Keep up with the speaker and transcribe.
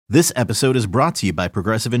This episode is brought to you by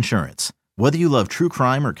Progressive Insurance. Whether you love true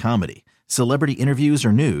crime or comedy, celebrity interviews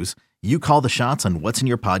or news, you call the shots on what's in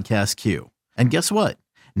your podcast queue. And guess what?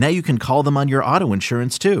 Now you can call them on your auto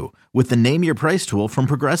insurance too with the Name Your Price tool from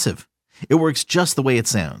Progressive. It works just the way it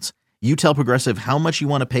sounds. You tell Progressive how much you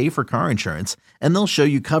want to pay for car insurance, and they'll show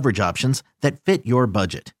you coverage options that fit your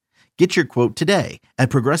budget. Get your quote today at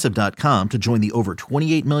Progressive.com to join the over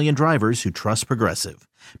 28 million drivers who trust Progressive.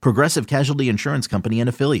 Progressive Casualty Insurance Company and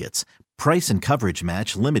Affiliates. Price and coverage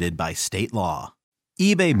match limited by state law.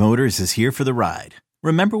 eBay Motors is here for the ride.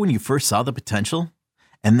 Remember when you first saw the potential?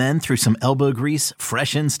 And then through some elbow grease,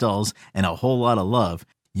 fresh installs, and a whole lot of love,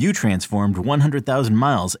 you transformed 100,000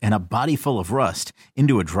 miles and a body full of rust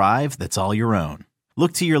into a drive that's all your own.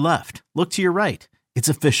 Look to your left. Look to your right. It's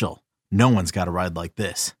official. No one's got a ride like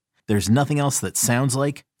this. There's nothing else that sounds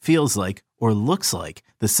like, feels like, or looks like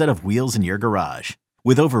the set of wheels in your garage.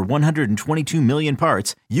 With over 122 million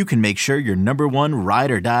parts, you can make sure your number one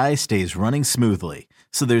ride or die stays running smoothly,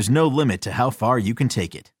 so there's no limit to how far you can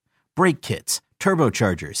take it. Brake kits,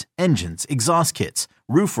 turbochargers, engines, exhaust kits,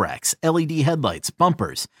 roof racks, LED headlights,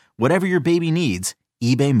 bumpers, whatever your baby needs,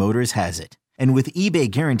 eBay Motors has it. And with eBay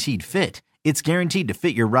Guaranteed Fit, it's guaranteed to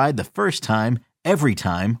fit your ride the first time, every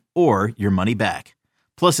time, or your money back.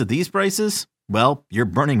 Plus, at these prices, well, you're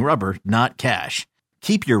burning rubber, not cash.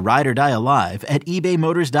 Keep your ride or die alive at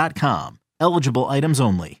ebaymotors.com. Eligible items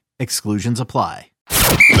only. Exclusions apply.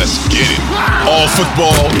 Let's get it. All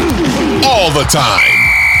football, all the time.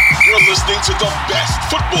 You're listening to the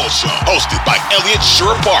best football show, hosted by Elliott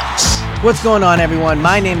Shore-Parks. What's going on, everyone?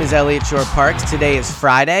 My name is Elliott Shore-Parks. Today is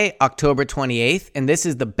Friday, October 28th, and this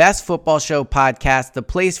is the Best Football Show podcast, the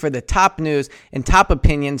place for the top news and top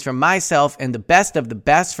opinions from myself and the best of the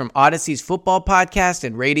best from Odyssey's football podcast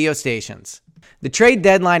and radio stations. The trade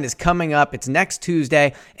deadline is coming up. It's next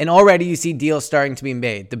Tuesday, and already you see deals starting to be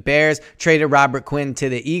made. The Bears traded Robert Quinn to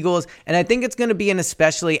the Eagles, and I think it's going to be an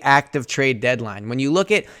especially active trade deadline. When you look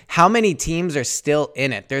at how many teams are still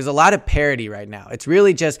in it, there's a lot of parity right now. It's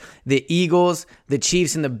really just the Eagles, the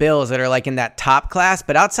Chiefs, and the Bills that are like in that top class,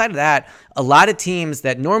 but outside of that, a lot of teams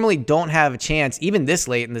that normally don't have a chance, even this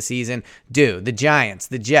late in the season, do. The Giants,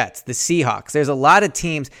 the Jets, the Seahawks. There's a lot of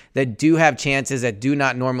teams that do have chances that do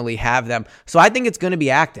not normally have them. So I think it's going to be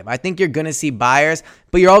active. I think you're going to see buyers,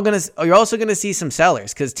 but you're also going to see some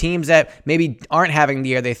sellers because teams that maybe aren't having the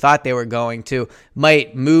year they thought they were going to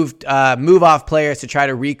might move off players to try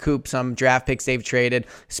to recoup some draft picks they've traded,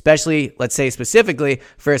 especially, let's say specifically,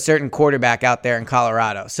 for a certain quarterback out there in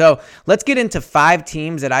Colorado. So let's get into 5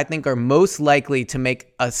 teams that I think are most likely to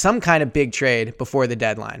make some kind of big trade before the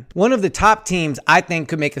deadline. One of the top teams I think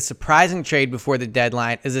could make a surprising trade before the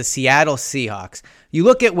deadline is the Seattle Seahawks. You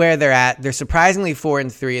look at where they're at, they're surprisingly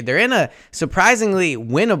 4-3. They're in a surprisingly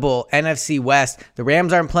winnable NFC West. The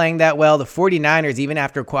Rams aren't playing that well. The 49ers, even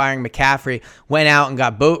after acquiring McCaffrey, went out and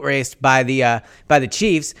got boat raced by the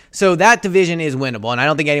Chiefs. So that division is winnable, and I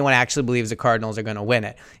don't think anyone actually believes the Cardinals are going to win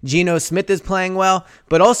it. Geno Smith is playing well,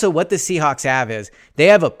 but also what the Seahawks have is they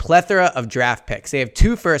have a plethora of draft picks. They have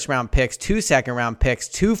 2 first-round picks, 2 second-round picks,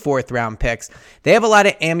 2 fourth-round picks. They have a lot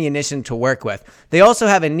of ammunition to work with. They also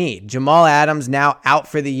have a need. Jamal Adams now out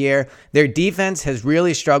for the year. Their defense has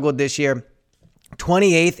really struggled this year.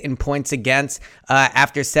 28th in points against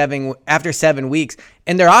after 7 weeks.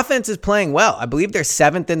 And their offense is playing well. I believe they're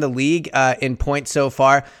 7th in the league in points so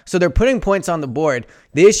far. So they're putting points on the board.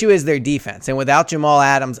 The issue is their defense. And without Jamal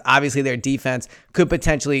Adams, obviously their defense could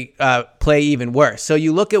potentially play even worse. So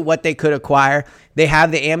you look at what they could acquire. They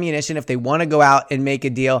have the ammunition if they want to go out and make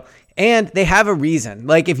a deal. And they have a reason.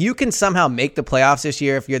 Like, if you can somehow make the playoffs this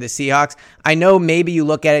year, if you're the Seahawks, I know maybe you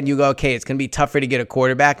look at it and you go, okay, it's going to be tougher to get a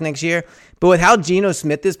quarterback next year. But with how Geno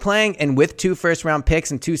Smith is playing and with 2 first-round picks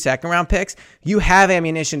and 2 second-round picks, you have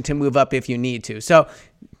ammunition to move up if you need to. So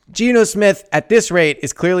Geno Smith, at this rate,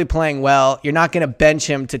 is clearly playing well. You're not going to bench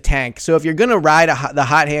him to tank. So if you're going to ride the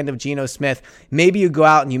hot hand of Geno Smith, maybe you go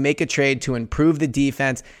out and you make a trade to improve the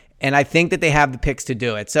defense. And I think that they have the picks to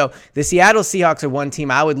do it. So the Seattle Seahawks are one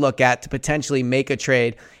team I would look at to potentially make a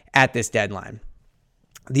trade at this deadline.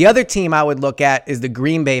 The other team I would look at is the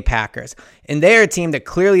Green Bay Packers. And they're a team that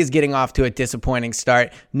clearly is getting off to a disappointing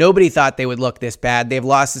start. Nobody thought they would look this bad. They have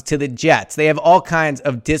losses to the Jets. They have all kinds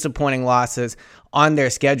of disappointing losses on their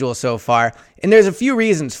schedule so far. And there's a few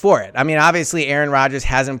reasons for it. I mean, obviously, Aaron Rodgers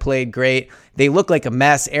hasn't played great. They look like a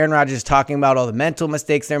mess. Aaron Rodgers is talking about all the mental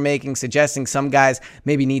mistakes they're making, suggesting some guys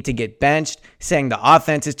maybe need to get benched, saying the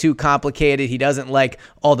offense is too complicated. He doesn't like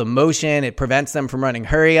all the motion. It prevents them from running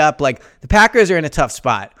hurry up. Like, the Packers are in a tough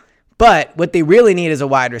spot. But what they really need is a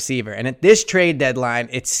wide receiver. And at this trade deadline,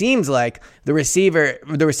 it seems like the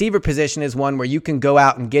receiver position is one where you can go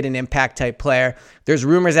out and get an impact type player. There's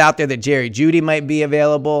rumors out there that Jerry Jeudy might be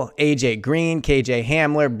available, AJ Green, KJ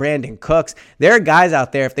Hamler, Brandon Cooks. There are guys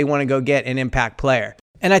out there if they want to go get an impact player.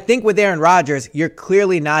 And I think with Aaron Rodgers, you're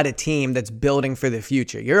clearly not a team that's building for the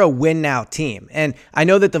future. You're a win-now team. And I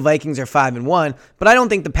know that the Vikings are 5-1, but I don't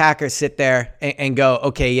think the Packers sit there and go,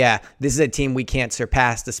 okay, yeah, this is a team we can't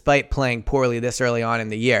surpass despite playing poorly this early on in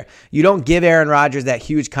the year. You don't give Aaron Rodgers that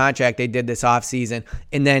huge contract they did this offseason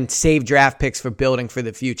and then save draft picks for building for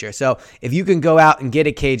the future. So if you can go out and get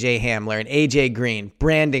a KJ Hamler, an AJ Green,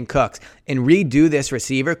 Brandon Cooks, and redo this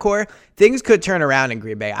receiver core, things could turn around in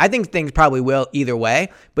Green Bay. I think things probably will either way,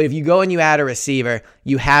 but if you go and you add a receiver,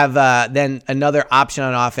 you have then another option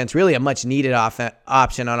on offense, really a much needed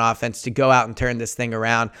option on offense to go out and turn this thing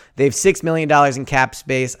around. They have $6 million in cap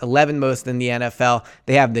space, 11 most in the NFL.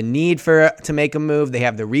 They have the need to make a move. They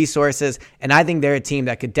have the resources, and I think they're a team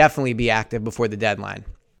that could definitely be active before the deadline.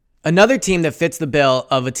 Another team that fits the bill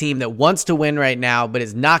of a team that wants to win right now but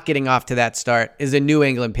is not getting off to that start is the New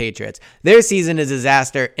England Patriots. Their season is a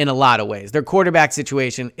disaster in a lot of ways. Their quarterback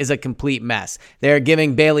situation is a complete mess. They're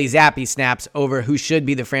giving Bailey Zappi snaps over who should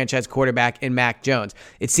be the franchise quarterback in Mac Jones.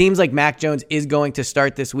 It seems like Mac Jones is going to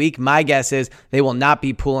start this week. My guess is they will not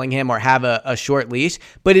be pulling him or have a short leash,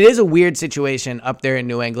 but it is a weird situation up there in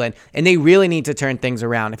New England, and they really need to turn things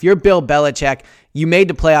around. If you're Bill Belichick, you made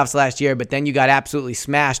the playoffs last year, but then you got absolutely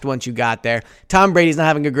smashed once you got there. Tom Brady's not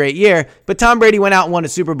having a great year, but Tom Brady went out and won a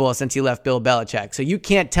Super Bowl since he left Bill Belichick. So you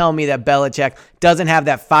can't tell me that Belichick doesn't have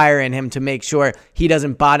that fire in him to make sure he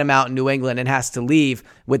doesn't bottom out in New England and has to leave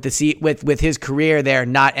with his career there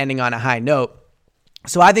not ending on a high note.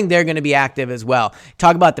 So I think they're going to be active as well.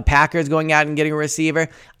 Talk about the Packers going out and getting a receiver.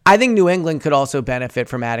 I think New England could also benefit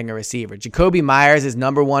from adding a receiver. Jacoby Myers is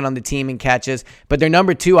number one on the team in catches, but their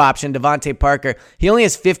number two option, Devontae Parker, he only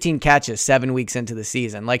has 15 catches 7 weeks into the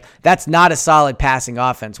season. Like, that's not a solid passing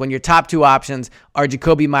offense when your top two options are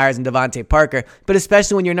Jacoby Myers and Devontae Parker, but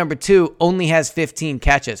especially when your number two only has 15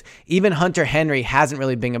 catches. Even Hunter Henry hasn't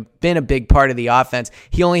really been a big part of the offense.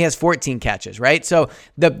 He only has 14 catches, right? So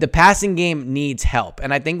the passing game needs help.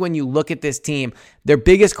 And I think when you look at this team, their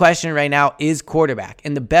biggest question right now is quarterback.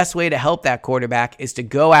 And the best way to help that quarterback is to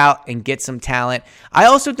go out and get some talent. I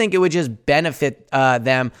also think it would just benefit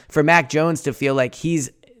them for Mac Jones to feel like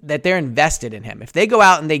that they're invested in him. If they go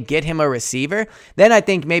out and they get him a receiver, then I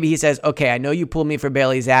think maybe he says, okay, I know you pulled me for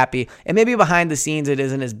Bailey Zappi, and maybe behind the scenes it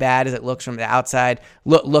isn't as bad as it looks from the outside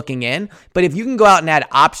looking in. But if you can go out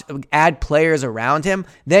and add players around him,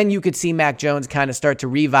 then you could see Mac Jones kind of start to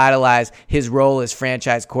revitalize his role as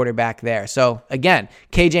franchise quarterback there. So again,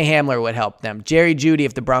 KJ Hamler would help them. Jerry Jeudy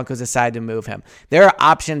if the Broncos decide to move him. There are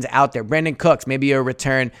options out there. Brandon Cooks, maybe a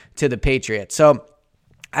return to the Patriots. So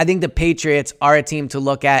I think the Patriots are a team to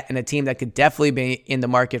look at and a team that could definitely be in the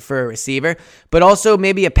market for a receiver, but also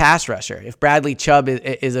maybe a pass rusher if Bradley Chubb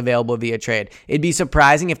is available via trade. It'd be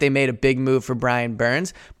surprising if they made a big move for Brian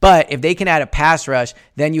Burns, but if they can add a pass rush,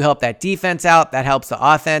 then you help that defense out, that helps the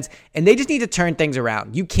offense, and they just need to turn things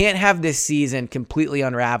around. You can't have this season completely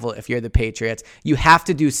unravel if you're the Patriots. You have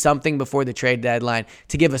to do something before the trade deadline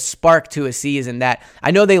to give a spark to a season that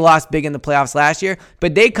I know they lost big in the playoffs last year,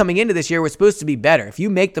 but they coming into this year were supposed to be better. If you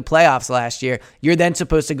make the playoffs last year, you're then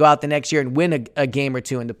supposed to go out the next year and win a game or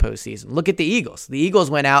two in the postseason. Look at the Eagles. The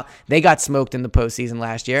Eagles went out, they got smoked in the postseason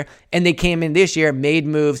last year, and they came in this year, made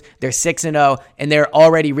moves. They're 6-0, and they're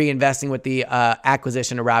already reinvesting with the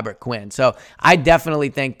acquisition of Robert Quinn. So I definitely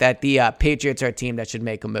think that the Patriots are a team that should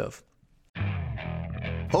make a move.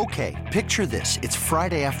 Okay, picture this. It's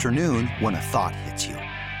Friday afternoon when a thought hits you.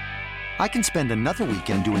 I can spend another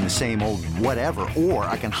weekend doing the same old whatever, or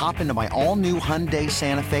I can hop into my all-new Hyundai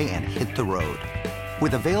Santa Fe and hit the road.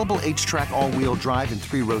 With available H-Track all-wheel drive and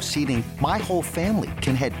 3-row seating, my whole family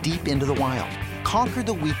can head deep into the wild. Conquer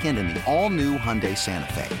the weekend in the all-new Hyundai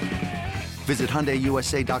Santa Fe. Visit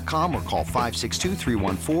HyundaiUSA.com or call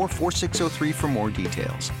 562-314-4603 for more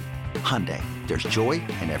details. Hyundai, there's joy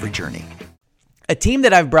in every journey. A team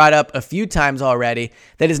that I've brought up a few times already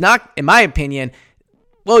that is not, in my opinion,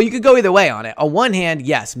 well, you could go either way on it. On one hand,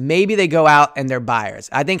 yes, maybe they go out and they're buyers.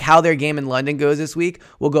 I think how their game in London goes this week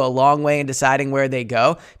will go a long way in deciding where they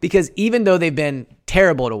go, because even though they've been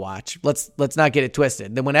terrible to watch, let's not get it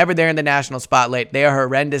twisted, then whenever they're in the national spotlight, they are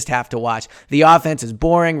horrendous to have to watch. The offense is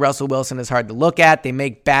boring. Russell Wilson is hard to look at. They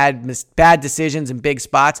make bad decisions in big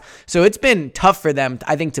spots. So it's been tough for them,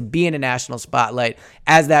 I think, to be in a national spotlight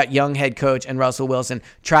as that young head coach and Russell Wilson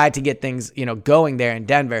tried to get things, going there in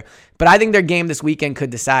Denver. But I think their game this weekend could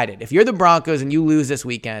decide it. If you're the Broncos and you lose this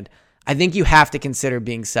weekend, I think you have to consider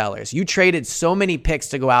being sellers. You traded so many picks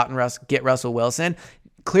to go out and get Russell Wilson.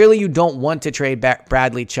 Clearly, you don't want to trade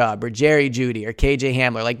Bradley Chubb or Jerry Jeudy or KJ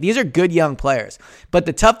Hamler. Like, these are good young players. But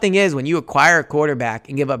the tough thing is, when you acquire a quarterback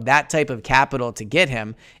and give up that type of capital to get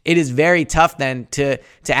him, it is very tough then to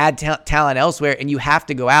add talent elsewhere, and you have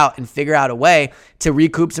to go out and figure out a way to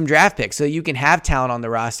recoup some draft picks so you can have talent on the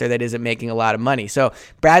roster that isn't making a lot of money. So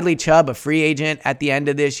Bradley Chubb, a free agent at the end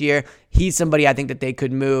of this year, he's somebody I think that they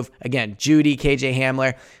could move. Again, Jeudy, KJ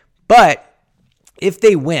Hamler. But if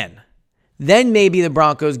they win, then maybe the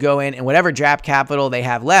Broncos go in and whatever draft capital they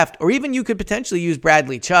have left, or even you could potentially use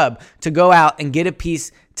Bradley Chubb to go out and get a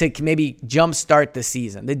piece to maybe jumpstart the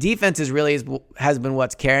season. The defense has been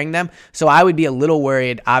what's carrying them, so I would be a little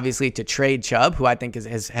worried, obviously, to trade Chubb, who I think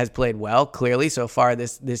has played well clearly so far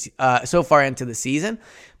so far into the season.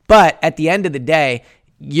 But at the end of the day,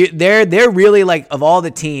 they're really, like, of all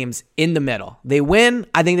the teams, in the middle. They win,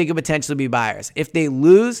 I think they could potentially be buyers. If they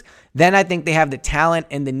lose, then I think they have the talent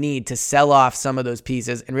and the need to sell off some of those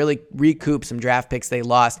pieces and really recoup some draft picks they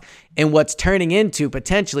lost in what's turning into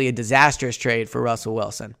potentially a disastrous trade for Russell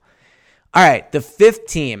Wilson. All right, the fifth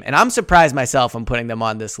team, and I'm surprised myself I'm putting them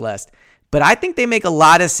on this list, but I think they make a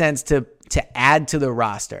lot of sense to add to the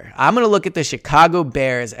roster. I'm going to look at the Chicago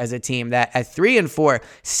Bears as a team that at 3-4,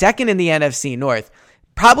 second in the NFC North,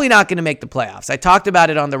 probably not going to make the playoffs. I talked about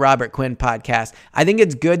it on the Robert Quinn podcast. I think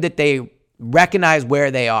it's good that they recognize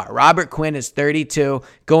where they are. Robert Quinn is 32,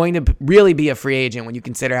 going to really be a free agent when you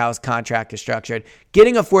consider how his contract is structured.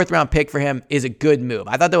 Getting a fourth-round pick for him is a good move.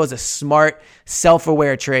 I thought that was a smart,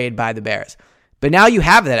 self-aware trade by the Bears. But now you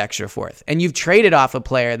have that extra fourth, and you've traded off a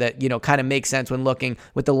player that, kind of makes sense when looking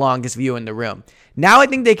with the longest view in the room. Now I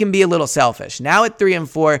think they can be a little selfish. Now at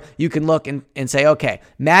 3-4, you can look and say, okay,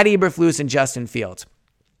 Matt Eberflus and Justin Fields.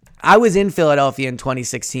 I was in Philadelphia in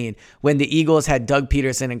 2016 when the Eagles had Doug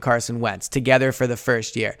Peterson and Carson Wentz together for the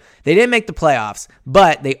first year. They didn't make the playoffs,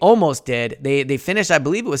 but they almost did. They finished, I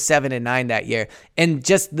believe it was 7-9 that year. And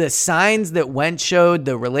just the signs that Wentz showed,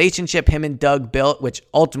 the relationship him and Doug built, which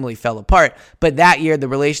ultimately fell apart, but that year, the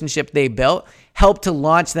relationship they built helped to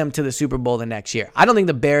launch them to the Super Bowl the next year. I don't think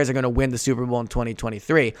the Bears are going to win the Super Bowl in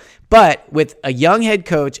 2023, but with a young head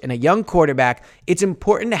coach and a young quarterback, it's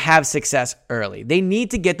important to have success early. They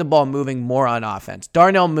need to get the ball moving more on offense.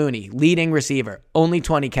 Darnell Mooney, leading receiver, only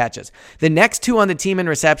 20 catches. The next two on the team in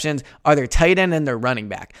receptions are their tight end and their running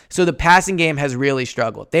back. So the passing game has really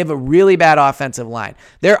struggled. They have a really bad offensive line.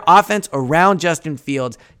 Their offense around Justin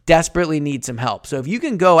Fields desperately needs some help. So if you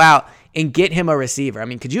can go out and get him a receiver, I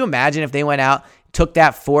mean, could you imagine if they went out, took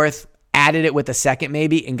that fourth, added it with a second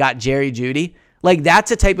maybe, and got Jerry Jeudy? Like, that's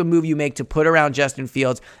a type of move you make to put around Justin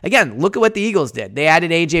Fields. Again, look at what the Eagles did. They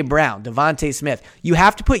added A.J. Brown, Devontae Smith. You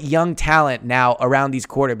have to put young talent now around these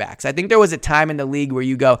quarterbacks. I think there was a time in the league where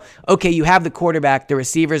you go, okay, you have the quarterback, the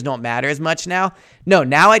receivers don't matter as much now. No,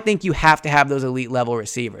 now I think you have to have those elite level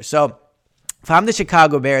receivers. So if I'm the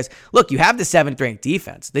Chicago Bears, look, you have the 7th-ranked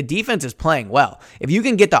defense. The defense is playing well. If you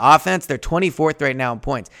can get the offense, they're 24th right now in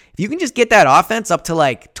points. If you can just get that offense up to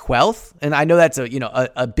like 12th, and I know that's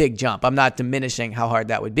a big jump. I'm not diminishing how hard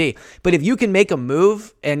that would be. But if you can make a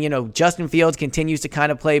move and, Justin Fields continues to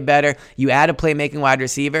kind of play better, you add a playmaking wide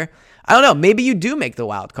receiver, I don't know, maybe you do make the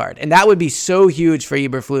wild card. And that would be so huge for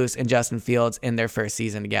Eberflus and Justin Fields in their first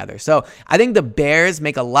season together. So I think the Bears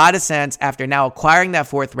make a lot of sense after now acquiring that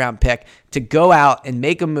 4th-round pick to go out and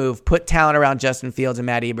make a move, put talent around Justin Fields and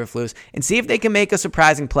Matt Eberflus, and see if they can make a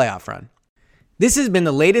surprising playoff run. This has been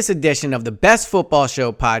the latest edition of the Best Football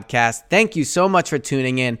Show podcast. Thank you so much for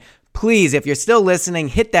tuning in. Please, if you're still listening,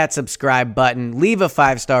 hit that subscribe button, leave a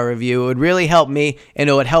 5-star review. It would really help me, and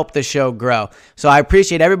it would help the show grow. So I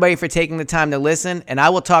appreciate everybody for taking the time to listen, and I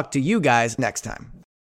will talk to you guys next time.